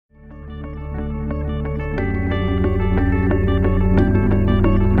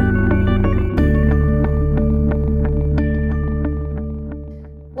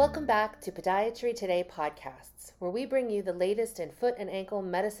to Podiatry Today podcasts, where we bring you the latest in foot and ankle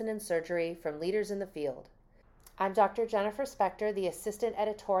medicine and surgery from leaders in the field. I'm Dr. Jennifer Spector, the Assistant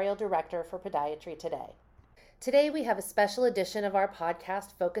Editorial Director for Podiatry Today. Today we have a special edition of our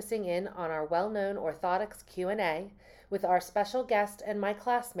podcast focusing in on our well-known orthotics Q&A with our special guest and my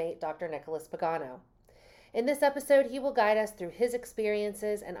classmate, Dr. Nicholas Pagano. In this episode, he will guide us through his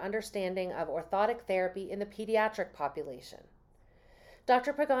experiences and understanding of orthotic therapy in the pediatric population.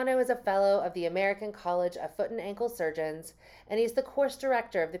 Dr. Pagano is a fellow of the American College of Foot and Ankle Surgeons, and he's the course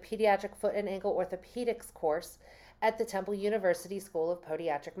director of the Pediatric Foot and Ankle Orthopedics course at the Temple University School of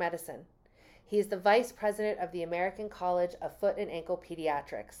Podiatric Medicine. He is the vice president of the American College of Foot and Ankle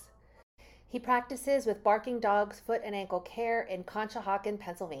Pediatrics. He practices with Barking Dogs Foot and Ankle Care in Conshohocken,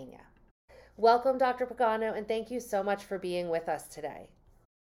 Pennsylvania. Welcome, Dr. Pagano, and thank you so much for being with us today.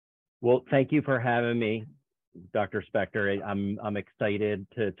 Well, thank you for having me, Dr. Spector. I'm excited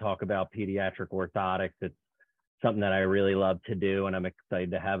to talk about pediatric orthotics. It's something that I really love to do, and I'm excited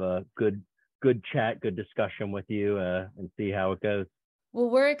to have a good chat, good discussion with you and see how it goes. Well,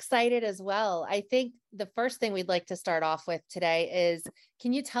 we're excited as well. I think the first thing we'd like to start off with today is,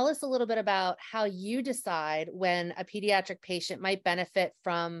 can you tell us a little bit about how you decide when a pediatric patient might benefit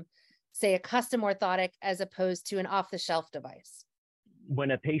from, say, a custom orthotic as opposed to an off-the-shelf device?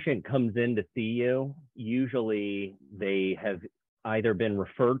 When a patient comes in to see you, usually they have either been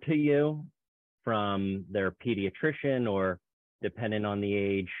referred to you from their pediatrician or, depending on the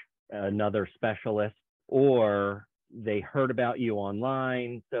age, another specialist, or they heard about you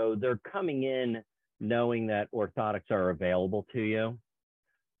online. So they're coming in knowing that orthotics are available to you.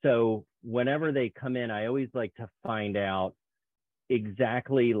 So whenever they come in, I always like to find out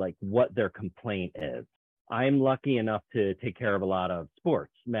exactly like what their complaint is. I'm lucky enough to take care of a lot of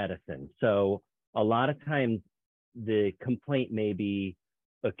sports medicine. So a lot of times the complaint may be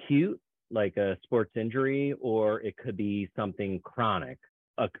acute, like a sports injury, or it could be something chronic.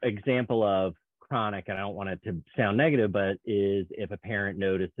 An example of chronic, and I don't want it to sound negative, but is if a parent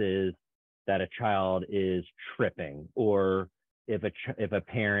notices that a child is tripping, or if a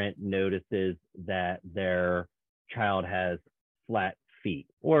parent notices that their child has flat feet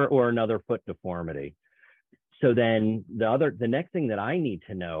or another foot deformity. So then the next thing that I need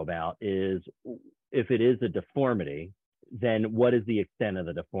to know about is, if it is a deformity, then what is the extent of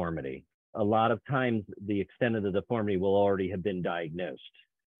the deformity? A lot of times the extent of the deformity will already have been diagnosed.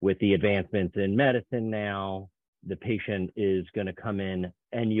 With the advancements in medicine now, the patient is going to come in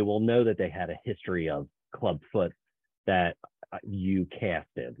and you will know that they had a history of club foot that you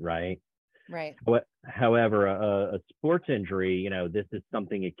casted, right? Right. However, a sports injury, this is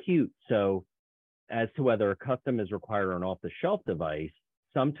something acute. So as to whether a custom is required or an off-the-shelf device,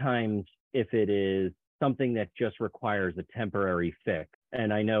 sometimes if it is something that just requires a temporary fix,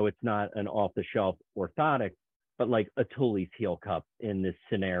 and I know it's not an off-the-shelf orthotic, but like a Tully's heel cup in this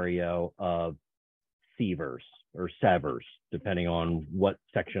scenario of severs or severs, depending on what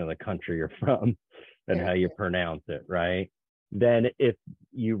section of the country you're from and how you pronounce it, right? Then if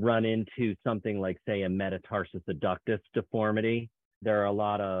you run into something like, say, a metatarsus adductus deformity, there are a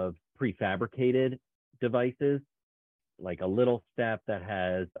lot of prefabricated devices, like a little step that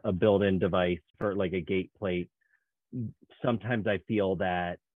has a built-in device for like a gate plate. Sometimes I feel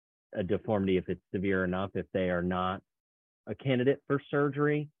that a deformity, if it's severe enough, if they are not a candidate for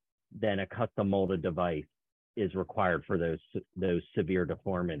surgery, then a custom molded device is required for those severe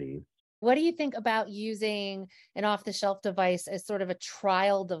deformities. What do you think about using an off-the-shelf device as sort of a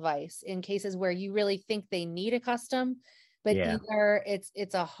trial device in cases where you really think they need a custom, but either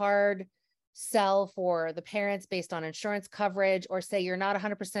it's a hard sell for the parents based on insurance coverage, or say you're not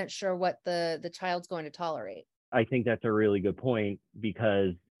 100% sure what the child's going to tolerate? I think that's a really good point,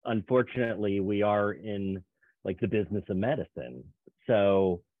 because unfortunately we are in like the business of medicine.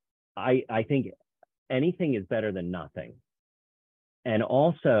 So I think anything is better than nothing. And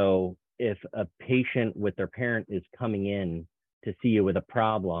also, if a patient with their parent is coming in to see you with a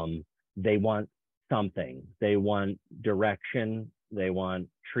problem, they want something. They want direction, they want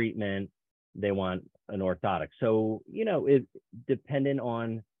treatment, they want an orthotic. So, it dependent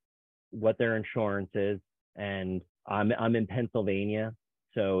on what their insurance is. And I'm in Pennsylvania,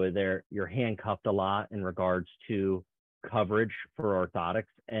 so you're handcuffed a lot in regards to coverage for orthotics,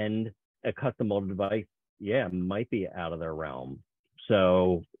 and a custom molded device, might be out of their realm.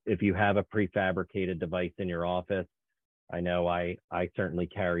 So if you have a prefabricated device in your office, I know I certainly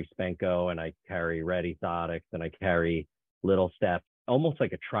carry Spenco, and I carry Red Orthotics, and I carry Little Step, almost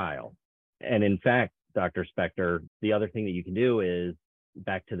like a trial. And in fact, Dr. Spector, the other thing that you can do is,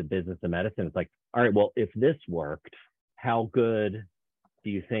 back to the business of medicine, it's like, all right, well, if this worked, how good do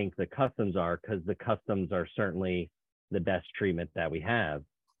you think the customs are? Because the customs are certainly the best treatment that we have.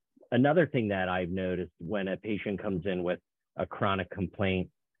 Another thing that I've noticed when a patient comes in with a chronic complaint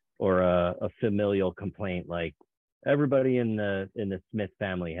or a familial complaint, like everybody in the Smith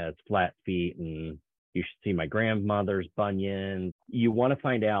family has flat feet, and you should see my grandmother's bunions. You want to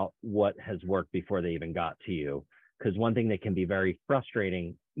find out what has worked before they even got to you. Because one thing that can be very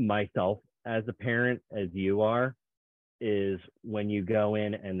frustrating, myself as a parent, as you are, is when you go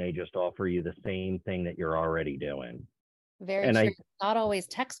in and they just offer you the same thing that you're already doing. Very And true. Not always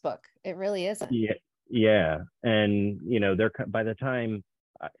textbook. It really isn't. yeah. And, they're, by the time,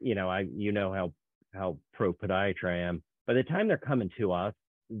 how pro podiatry I am, by the time they're coming to us,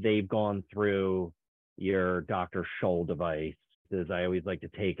 they've gone through your Dr. Scholl device, as I always like to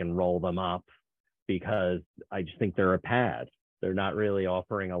take and roll them up, because I just think they're a pad. They're not really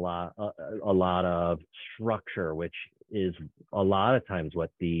offering a lot of structure, which is a lot of times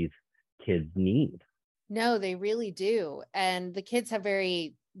what these kids need. No, they really do. And the kids have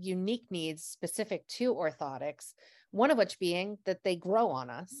very unique needs specific to orthotics, one of which being that they grow on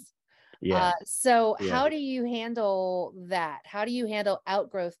us. Yeah. So Yeah. how do you handle that? How do you handle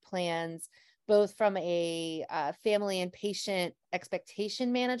outgrowth plans, both from a family and patient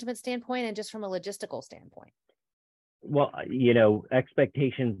expectation management standpoint and just from a logistical standpoint? Well,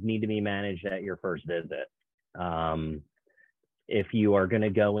 expectations need to be managed at your first visit. If you are going to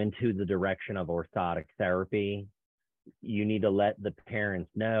go into the direction of orthotic therapy, you need to let the parents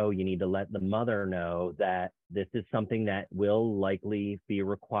know, you need to let the mother know that this is something that will likely be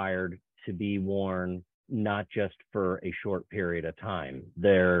required to be worn, not just for a short period of time.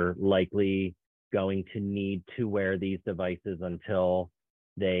 They're likely going to need to wear these devices until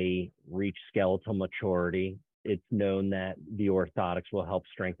they reach skeletal maturity. It's known that the orthotics will help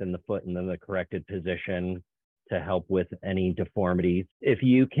strengthen the foot in the corrected position to help with any deformities, if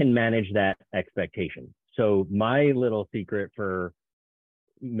you can manage that expectation. So my little secret for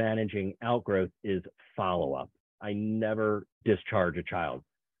managing outgrowth is follow-up. I never discharge a child.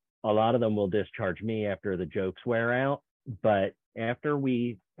 A lot of them will discharge me after the jokes wear out, but after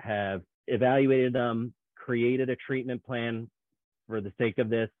we have evaluated them, created a treatment plan, for the sake of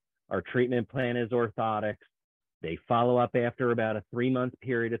this, our treatment plan is orthotics. They follow up after about a 3-month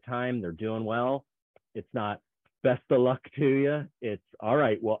period of time. They're doing well. It's not best of luck to you. It's all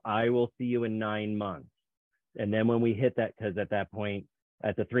right. Well, I will see you in 9 months. And then when we hit that, because at that point,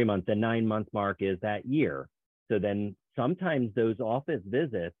 at the 3 month, the 9-month mark is that year. So then sometimes those office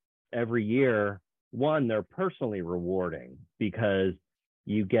visits every year, one, they're personally rewarding because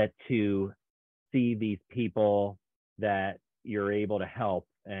you get to see these people that you're able to help.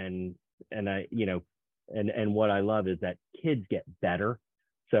 And what I love is that kids get better.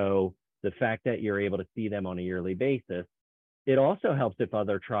 So the fact that you're able to see them on a yearly basis, it also helps if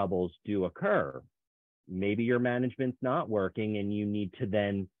other troubles do occur. Maybe your management's not working and you need to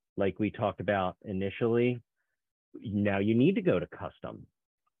then, like we talked about initially, now you need to go to custom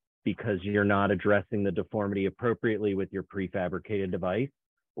because you're not addressing the deformity appropriately with your prefabricated device,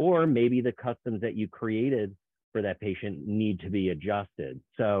 or maybe the customs that you created for that patient need to be adjusted.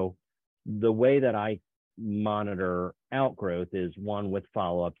 So the way that I monitor outgrowth is one with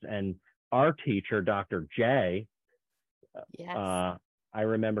follow-ups. And our teacher, Dr. J, Yes. I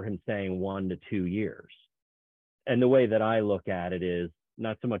remember him saying 1 to 2 years. And the way that I look at it is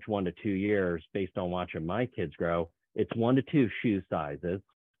not so much 1 to 2 years based on watching my kids grow. It's 1 to 2 shoe sizes.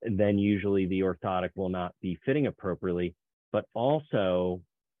 And then usually the orthotic will not be fitting appropriately. But also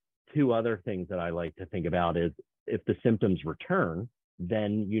 2 other things that I like to think about is if the symptoms return,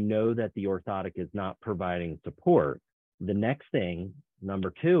 then you know that the orthotic is not providing support. The next thing,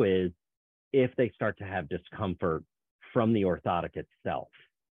 number 2, is if they start to have discomfort from the orthotic itself.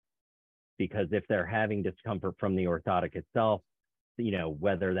 Because if they're having discomfort from the orthotic itself,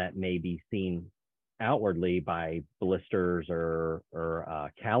 whether that may be seen outwardly by blisters or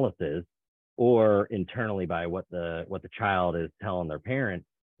calluses, or internally by what the child is telling their parent,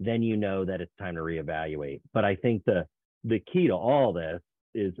 then you know that it's time to reevaluate. But I think the key to all this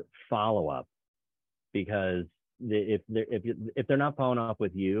is follow-up, because if they're not following up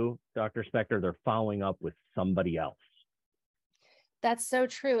with you, Dr. Spector, they're following up with somebody else. That's so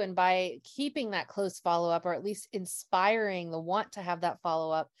true. And by keeping that close follow-up, or at least inspiring the want to have that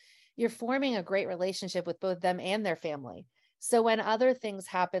follow-up, you're forming a great relationship with both them and their family. So when other things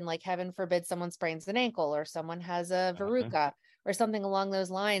happen, like heaven forbid, someone sprains an ankle or someone has a verruca or something along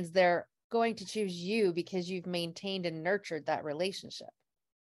those lines, they're going to choose you because you've maintained and nurtured that relationship.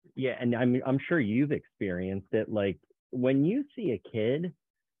 Yeah. And I'm sure you've experienced it. Like when you see a kid,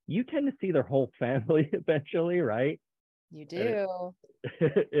 you tend to see their whole family eventually, right? You And do.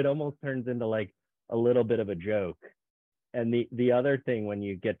 it almost turns into like a little bit of a joke. And the other thing, when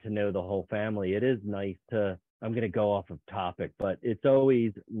you get to know the whole family, it is nice to, I'm going to go off of topic, but it's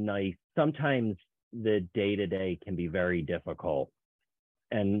always nice. Sometimes the day-to-day can be very difficult.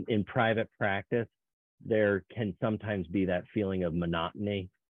 And in private practice, there can sometimes be that feeling of monotony.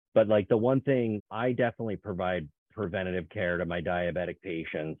 But like the one thing, I definitely provide preventative care to my diabetic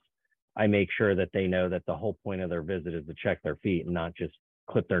patients. I make sure that they know that the whole point of their visit is to check their feet and not just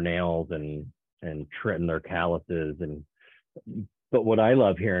clip their nails and trim their calluses. And but what I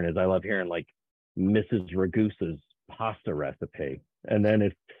love hearing is, I love hearing like Mrs. Ragusa's pasta recipe. And then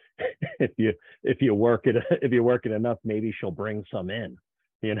if you work it enough, maybe she'll bring some in,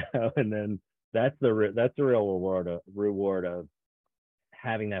 and then that's the real reward of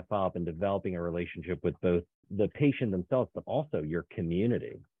having that follow up and developing a relationship with both the patient themselves, but also your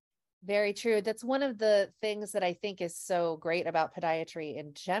community. Very true. That's one of the things that I think is so great about podiatry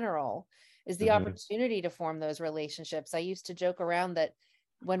in general, is the opportunity to form those relationships. I used to joke around that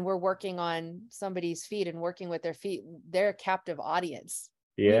when we're working on somebody's feet and working with their feet, they're a captive audience.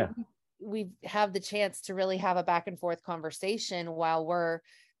 Yeah. We have the chance to really have a back and forth conversation while we're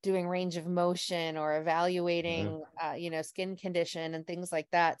doing range of motion or evaluating, skin condition and things like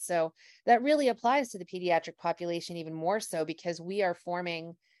that. So that really applies to the pediatric population even more so, because we are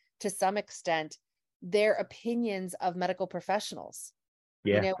forming, to some extent, their opinions of medical professionals.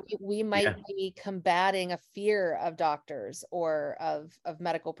 Yeah. We might be combating a fear of doctors or of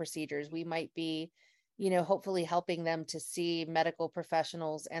medical procedures. We might be, hopefully helping them to see medical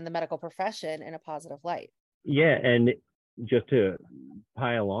professionals and the medical profession in a positive light. Yeah. And just to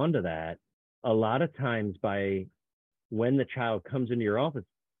pile on to that, a lot of times when the child comes into your office,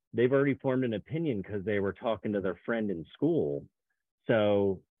 they've already formed an opinion because they were talking to their friend in school.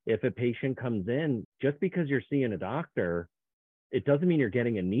 So if a patient comes in, just because you're seeing a doctor, it doesn't mean you're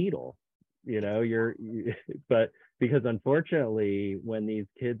getting a needle, but because unfortunately, when these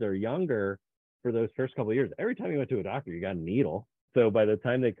kids are younger, for those first couple of years, every time you went to a doctor, you got a needle. So by the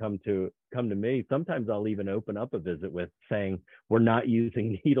time they come to me, sometimes I'll even open up a visit with saying, we're not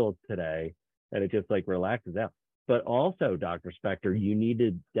using needles today. And it just like relaxes out. But also, Dr. Spector, you need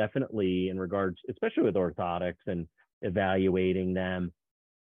to definitely, in regards, especially with orthotics and evaluating them,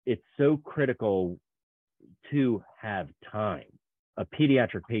 it's so critical to have time. A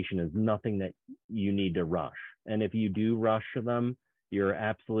pediatric patient is nothing that you need to rush. And if you do rush them, you're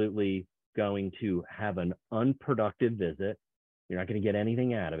absolutely going to have an unproductive visit. You're not going to get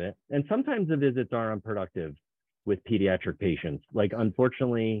anything out of it. And sometimes the visits are unproductive with pediatric patients. Like,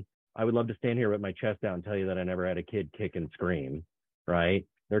 unfortunately, I would love to stand here with my chest out and tell you that I never had a kid kick and scream, right?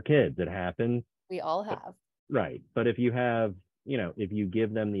 They're kids. It happens. We all have. Right. But if you have, if you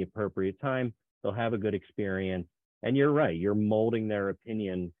give them the appropriate time, they'll have a good experience. And you're right. You're molding their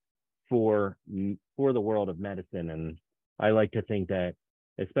opinion for the world of medicine. And I like to think that,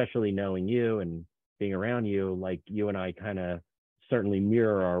 especially knowing you and being around you, like you and I kind of certainly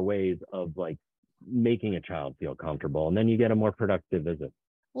mirror our ways of like making a child feel comfortable, and then you get a more productive visit.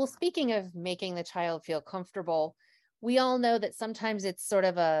 Well, speaking of making the child feel comfortable, we all know that sometimes it's sort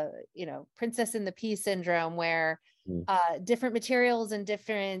of a, princess in the pea syndrome, where different materials and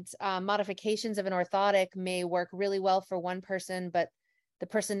different modifications of an orthotic may work really well for one person, but the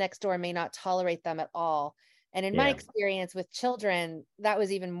person next door may not tolerate them at all. And in my experience with children, that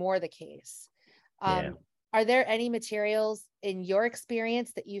was even more the case. Are there any materials in your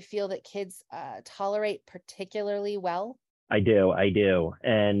experience that you feel that kids tolerate particularly well? I do.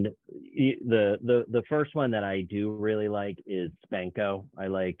 And the first one that I do really like is Spanko. I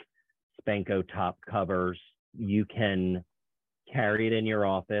like Spanko top covers. You can carry it in your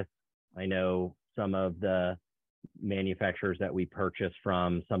office. I know some of the manufacturers that we purchase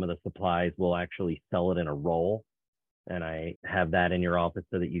from, some of the supplies will actually sell it in a roll. And I have that in your office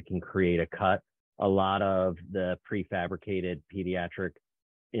so that you can create a cut. A lot of the prefabricated pediatric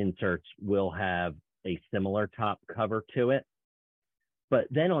inserts will have a similar top cover to it. But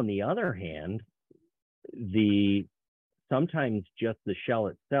then on the other hand, sometimes just the shell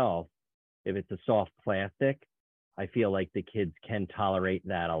itself, if it's a soft plastic, I feel like the kids can tolerate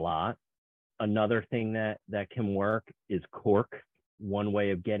that a lot. Another thing that can work is cork. One way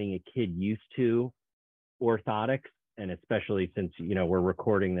of getting a kid used to orthotics, and especially since we're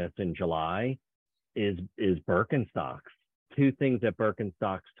recording this in July, is Birkenstocks. Two things that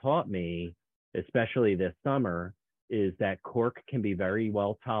Birkenstocks taught me, especially this summer, is that cork can be very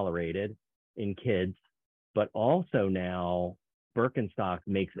well tolerated in kids, but also now Birkenstock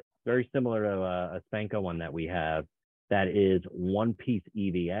makes it very similar to a Spanko one that we have, that is one-piece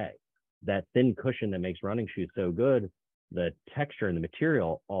EVA. That thin cushion that makes running shoes so good, the texture and the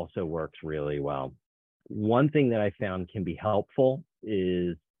material also works really well. One thing that I found can be helpful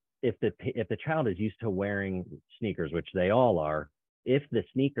is if the child is used to wearing sneakers, which they all are, if the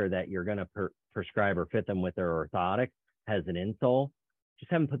sneaker that you're going to prescribe or fit them with their orthotic has an insole,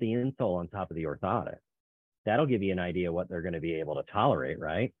 just have them put the insole on top of the orthotic. That'll give you an idea what they're going to be able to tolerate,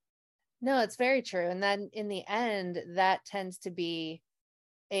 right? No, it's very true. And then in the end, that tends to be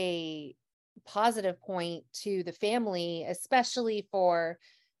a positive point to the family, especially for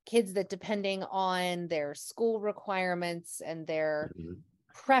kids that, depending on their school requirements and their Mm-hmm.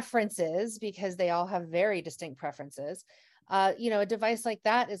 preferences, because they all have very distinct preferences, a device like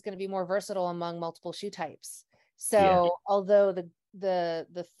that is going to be more versatile among multiple shoe types. Yeah. So although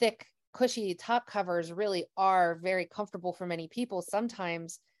the thick, cushy top covers really are very comfortable for many people,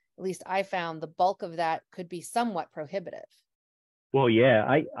 sometimes, at least I found, the bulk of that could be somewhat prohibitive. Well, yeah,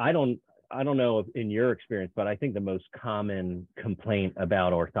 I don't know if in your experience, but I think the most common complaint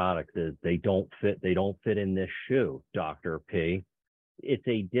about orthotics is they don't fit in this shoe, Dr. P. It's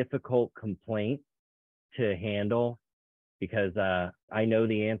a difficult complaint to handle because I know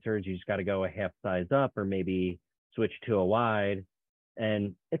the answer is you just got to go a half size up or maybe switch to a wide.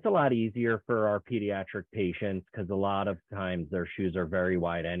 And it's a lot easier for our pediatric patients because a lot of times their shoes are very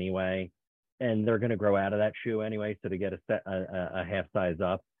wide anyway, and they're going to grow out of that shoe anyway. So to get a half size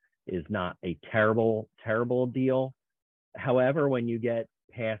up is not a terrible, terrible deal. However, when you get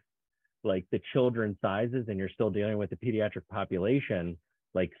past like the children's sizes and you're still dealing with the pediatric population,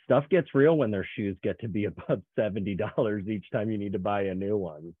 like stuff gets real when their shoes get to be above $70 each time you need to buy a new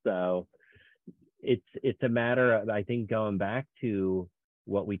one. So it's a matter of, I think, going back to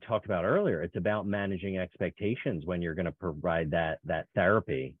what we talked about earlier. It's about managing expectations when you're going to provide that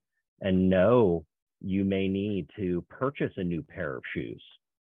therapy, and know you may need to purchase a new pair of shoes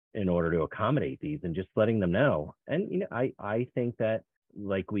in order to accommodate these, and just letting them know. And I think that,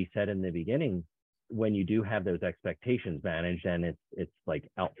 like we said in the beginning, when you do have those expectations managed and it's like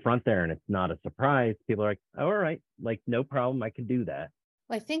out front there and it's not a surprise, people are like, oh, all right, like no problem, I can do that.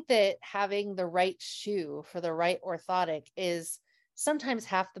 I think that having the right shoe for the right orthotic is sometimes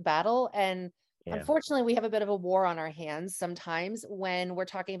half the battle. And Yeah. unfortunately, we have a bit of a war on our hands sometimes when we're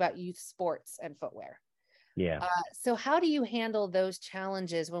talking about youth sports and footwear. Yeah. So how do you handle those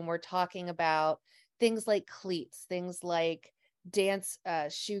challenges when we're talking about things like cleats, things like dance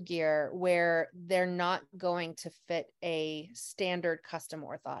shoe gear, where they're not going to fit a standard custom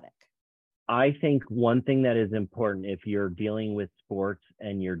orthotic? I think one thing that is important if you're dealing with sports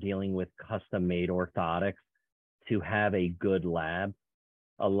and you're dealing with custom made orthotics, to have a good lab.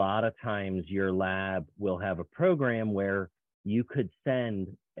 A lot of times your lab will have a program where you could send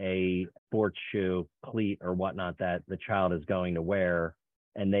a sports shoe, cleat, or whatnot that the child is going to wear,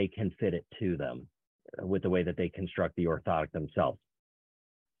 and they can fit it to them with the way that they construct the orthotic themselves.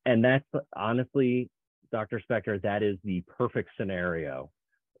 And that's honestly, Dr. Spector, that is the perfect scenario,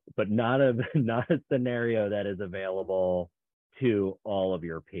 but not a scenario that is available to all of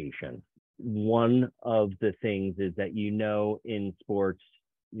your patients. One of the things is that, in sports,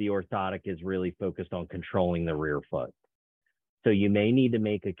 the orthotic is really focused on controlling the rear foot. So you may need to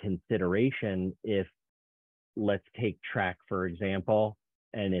make a consideration if, let's take track, for example,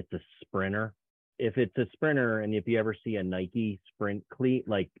 and it's a sprinter. If it's a sprinter, and if you ever see a Nike sprint cleat,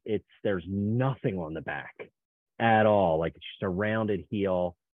 like there's nothing on the back at all. Like it's just a rounded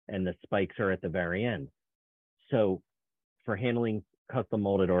heel and the spikes are at the very end. So for handling custom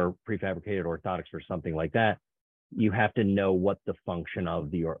molded or prefabricated orthotics for something like that, you have to know what the function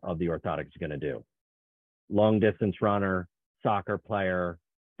of the orthotic is going to do. Long distance runner, soccer player,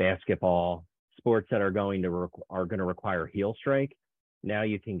 basketball, sports that are going to require heel strike. Now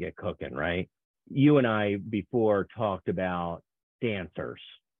you can get cooking, right? You and I before talked about dancers.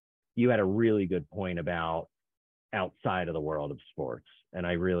 You had a really good point about outside of the world of sports, and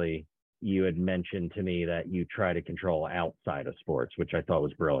you had mentioned to me that you try to control outside of sports, which I thought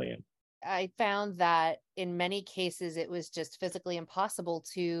was brilliant. I found that in many cases, it was just physically impossible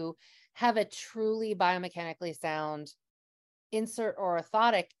to have a truly biomechanically sound insert or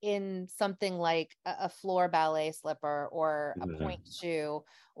orthotic in something like a floor ballet slipper or a Mm-hmm. point shoe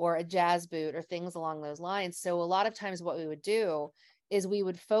or a jazz boot or things along those lines. So a lot of times what we would do is we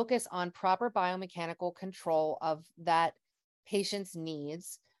would focus on proper biomechanical control of that patient's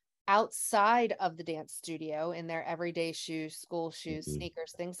needs outside of the dance studio in their everyday shoes, school shoes, Mm-hmm.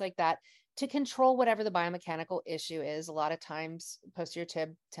 sneakers, things like that, to control whatever the biomechanical issue is. A lot of times posterior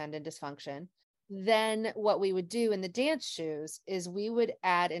tib tendon dysfunction. Then what we would do in the dance shoes is we would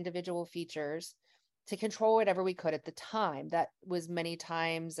add individual features to control whatever we could at the time. That was many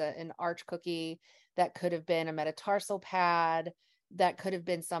times an arch cookie. That could have been a metatarsal pad. That could have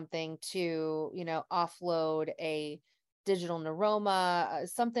been something to, offload a digital neuroma,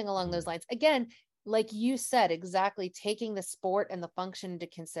 something along those lines. Again, like you said, exactly taking the sport and the function into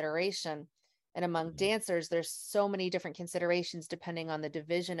consideration. And among dancers, there's so many different considerations depending on the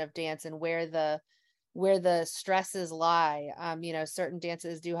division of dance and where the stresses lie. Certain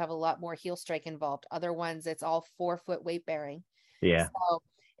dances do have a lot more heel strike involved. Other ones, it's all 4-foot weight bearing. Yeah. So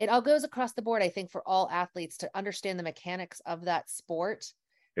it all goes across the board, I think, for all athletes to understand the mechanics of that sport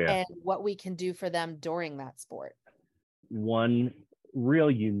Yeah. and what we can do for them during that sport. One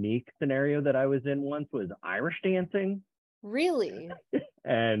real unique scenario that I was in once was Irish dancing. Really?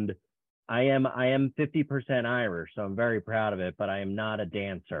 And I am 50% Irish, so I'm very proud of it, but I am not a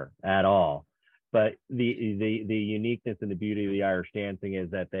dancer at all. But the uniqueness and the beauty of the Irish dancing is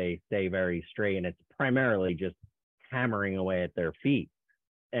that they stay very straight, and it's primarily just hammering away at their feet.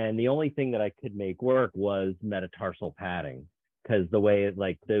 And the only thing that I could make work was metatarsal padding, because the way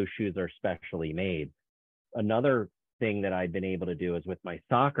those shoes are specially made. Another thing that I've been able to do is with my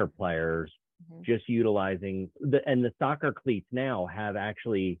soccer players, just utilizing the soccer cleats now have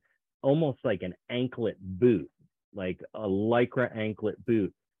actually almost like an anklet boot, like a Lycra anklet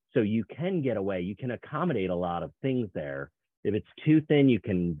boot. So you can get away, you can accommodate a lot of things there. If it's too thin, you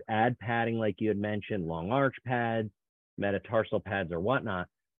can add padding, like you had mentioned, long arch pads, metatarsal pads, or whatnot.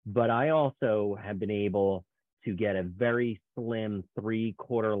 But I also have been able to get a very slim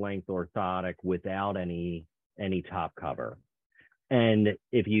 3/4 length orthotic without any top cover. And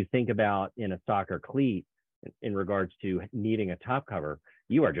if you think about in a soccer cleat, in regards to needing a top cover,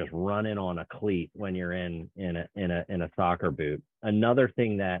 you are just running on a cleat when you're in a soccer boot. Another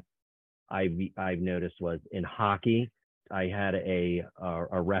thing that I've noticed was in hockey, I had a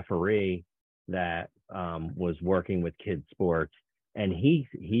referee that was working with kids sports, and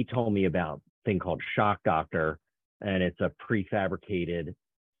he told me about a thing called Shock Doctor, and it's a prefabricated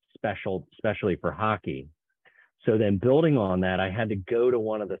especially for hockey. So then building on that, I had to go to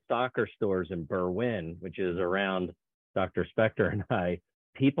one of the soccer stores in Berwyn, which is around Dr. Spector and I.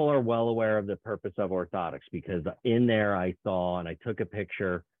 People are well aware of the purpose of orthotics, because in there I saw, and I took a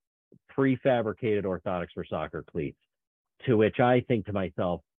picture, prefabricated orthotics for soccer cleats, to which I think to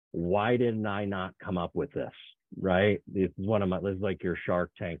myself, why didn't I not come up with this, right? This is like your Shark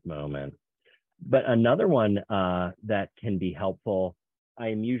Tank moment. But another one that can be helpful, I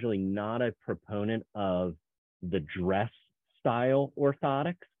am usually not a proponent of the dress style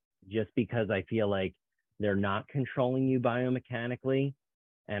orthotics, just because I feel like they're not controlling you biomechanically.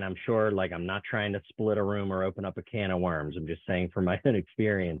 And I'm sure, I'm not trying to split a room or open up a can of worms. I'm just saying from my own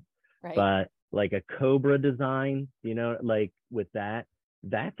experience. Right. But like a Cobra design, with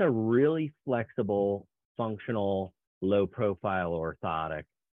that's a really flexible, functional, low profile orthotic.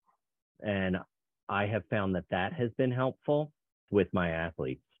 And I have found that has been helpful with my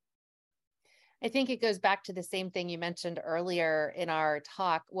athletes. I think it goes back to the same thing you mentioned earlier in our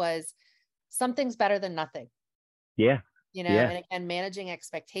talk, was something's better than nothing. Yeah. And again, managing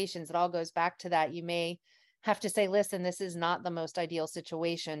expectations, it all goes back to that. You may have to say, listen, this is not the most ideal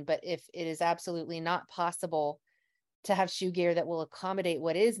situation, but if it is absolutely not possible to have shoe gear that will accommodate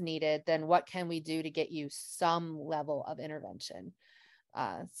what is needed, then what can we do to get you some level of intervention?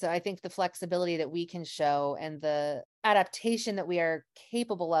 So I think the flexibility that we can show and the adaptation that we are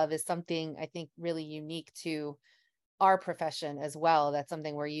capable of is something I think really unique to our profession as well. That's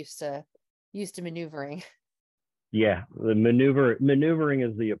something we're used to maneuvering. Yeah, the maneuvering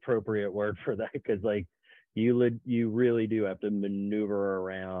is the appropriate word for that, because you really do have to maneuver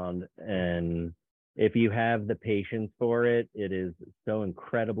around, and if you have the patience for it, it is so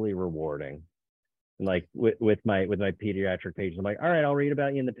incredibly rewarding. Like with my pediatric patients, I'm like, all right, I'll read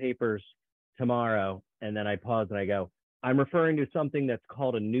about you in the papers tomorrow. And then I pause and I go, I'm referring to something that's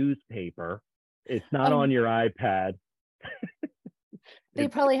called a newspaper. It's not on your iPad. They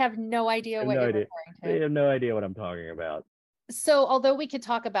probably have no idea what you're referring to. They have no idea what I'm talking about. So although we could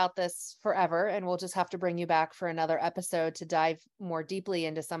talk about this forever, and we'll just have to bring you back for another episode to dive more deeply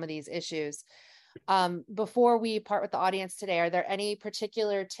into some of these issues, before we part with the audience today, are there any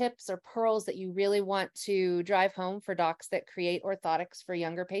particular tips or pearls that you really want to drive home for docs that create orthotics for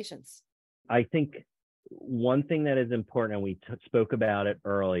younger patients? I think one thing that is important, and we spoke about it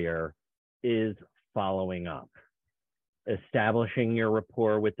earlier, is following up, establishing your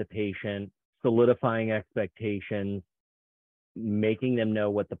rapport with the patient, solidifying expectations, making them know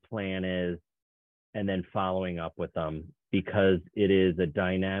what the plan is, and then following up with them, because it is a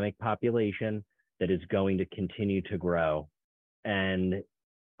dynamic population that is going to continue to grow. And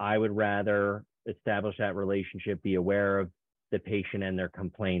I would rather establish that relationship, be aware of the patient and their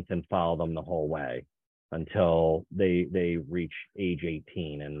complaints and follow them the whole way until they reach age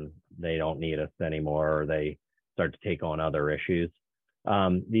 18 and they don't need us anymore, or they start to take on other issues.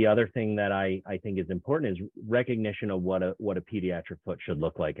 The other thing that I think is important is recognition of what a pediatric foot should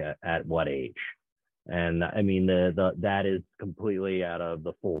look like at what age. And I mean, that is completely out of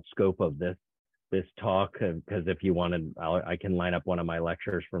the full scope of this talk, because if you wanted, I can line up one of my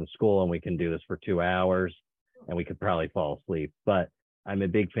lectures from school and we can do this for 2 hours and we could probably fall asleep. But I'm a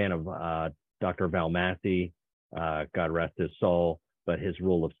big fan of Dr. Val Massey, God rest his soul, but his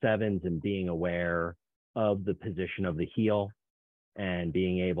rule of sevens and being aware of the position of the heel, and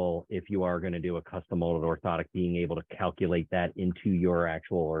being able, if you are going to do a custom molded orthotic, being able to calculate that into your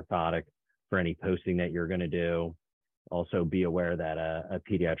actual orthotic for any posting that you're going to do. Also be aware that a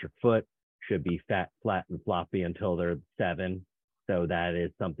pediatric foot should be fat, flat, and floppy until they're 7. So that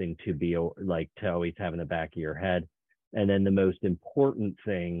is something to be like to always have in the back of your head. And then the most important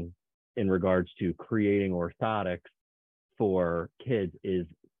thing in regards to creating orthotics for kids is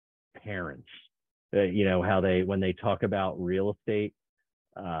parents. You know, how when they talk about real estate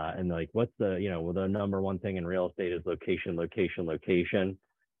and like, what's the number one thing in real estate is location, location, location.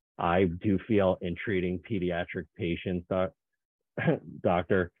 I do feel in treating pediatric patients,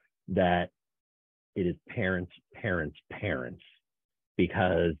 doctor, that it is parents,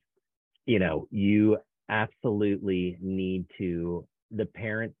 because, you absolutely the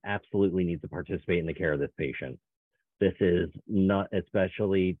parent absolutely needs to participate in the care of this patient. This is not,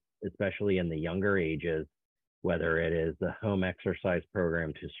 especially in the younger ages, whether it is the home exercise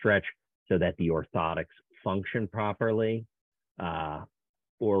program to stretch so that the orthotics function properly,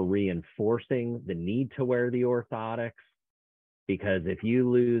 or reinforcing the need to wear the orthotics. Because if you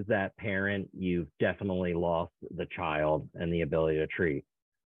lose that parent, you've definitely lost the child and the ability to treat.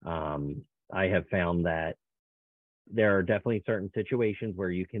 I have found that there are definitely certain situations where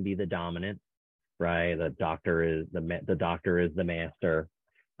you can be the dominant, right? The doctor is the master.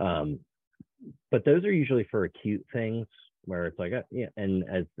 But those are usually for acute things where it's like, and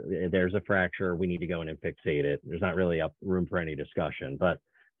as there's a fracture, we need to go in and fixate it. There's not really room for any discussion. But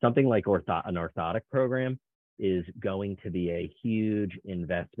something like an orthotic program is going to be a huge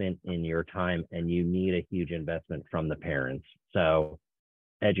investment in your time, and you need a huge investment from the parents. So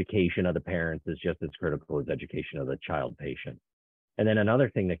education of the parents is just as critical as education of the child patient. And then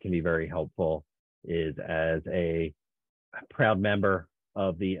another thing that can be very helpful is, as a proud member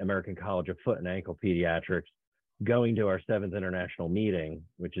of the American College of Foot and Ankle Pediatrics, going to our 7th international meeting,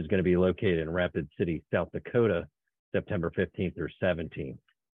 which is going to be located in Rapid City, South Dakota, September 15th through 17th.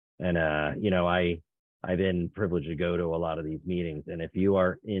 And, I've been privileged to go to a lot of these meetings. And if you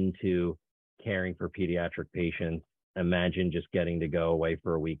are into caring for pediatric patients, imagine just getting to go away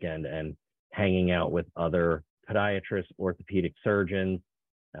for a weekend and hanging out with other podiatrists, orthopedic surgeons,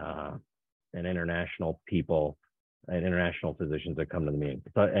 and international people and international physicians that come to the meeting.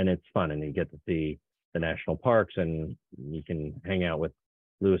 And it's fun, and you get to see the national parks, and you can hang out with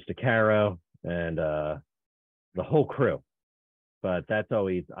Louis DeCaro and the whole crew. But that's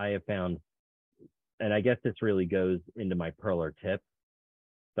always, I have found, and I guess this really goes into my pearl or tip,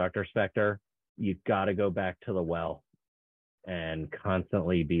 Dr. Spector, you've got to go back to the well and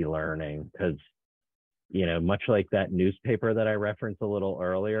constantly be learning, because, much like that newspaper that I referenced a little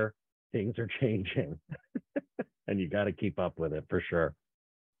earlier, things are changing and you got to keep up with it for sure.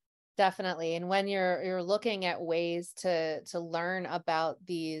 Definitely. And when you're looking at ways to learn about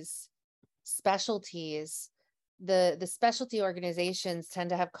these specialties, the specialty organizations tend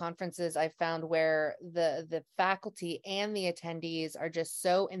to have conferences, I've found, where the faculty and the attendees are just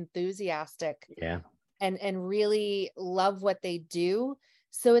so enthusiastic, and really love what they do.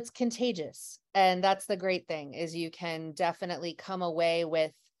 So it's contagious. And that's the great thing, is you can definitely come away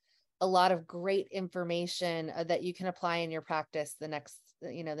with a lot of great information that you can apply in your practice the next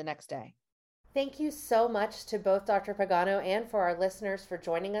day. Thank you so much to both Dr. Pagano and for our listeners for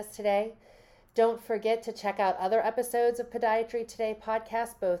joining us today. Don't forget to check out other episodes of Podiatry Today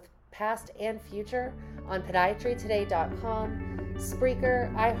podcast, both past and future, on podiatrytoday.com,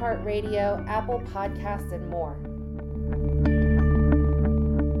 Spreaker, iHeartRadio, Apple Podcasts, and more.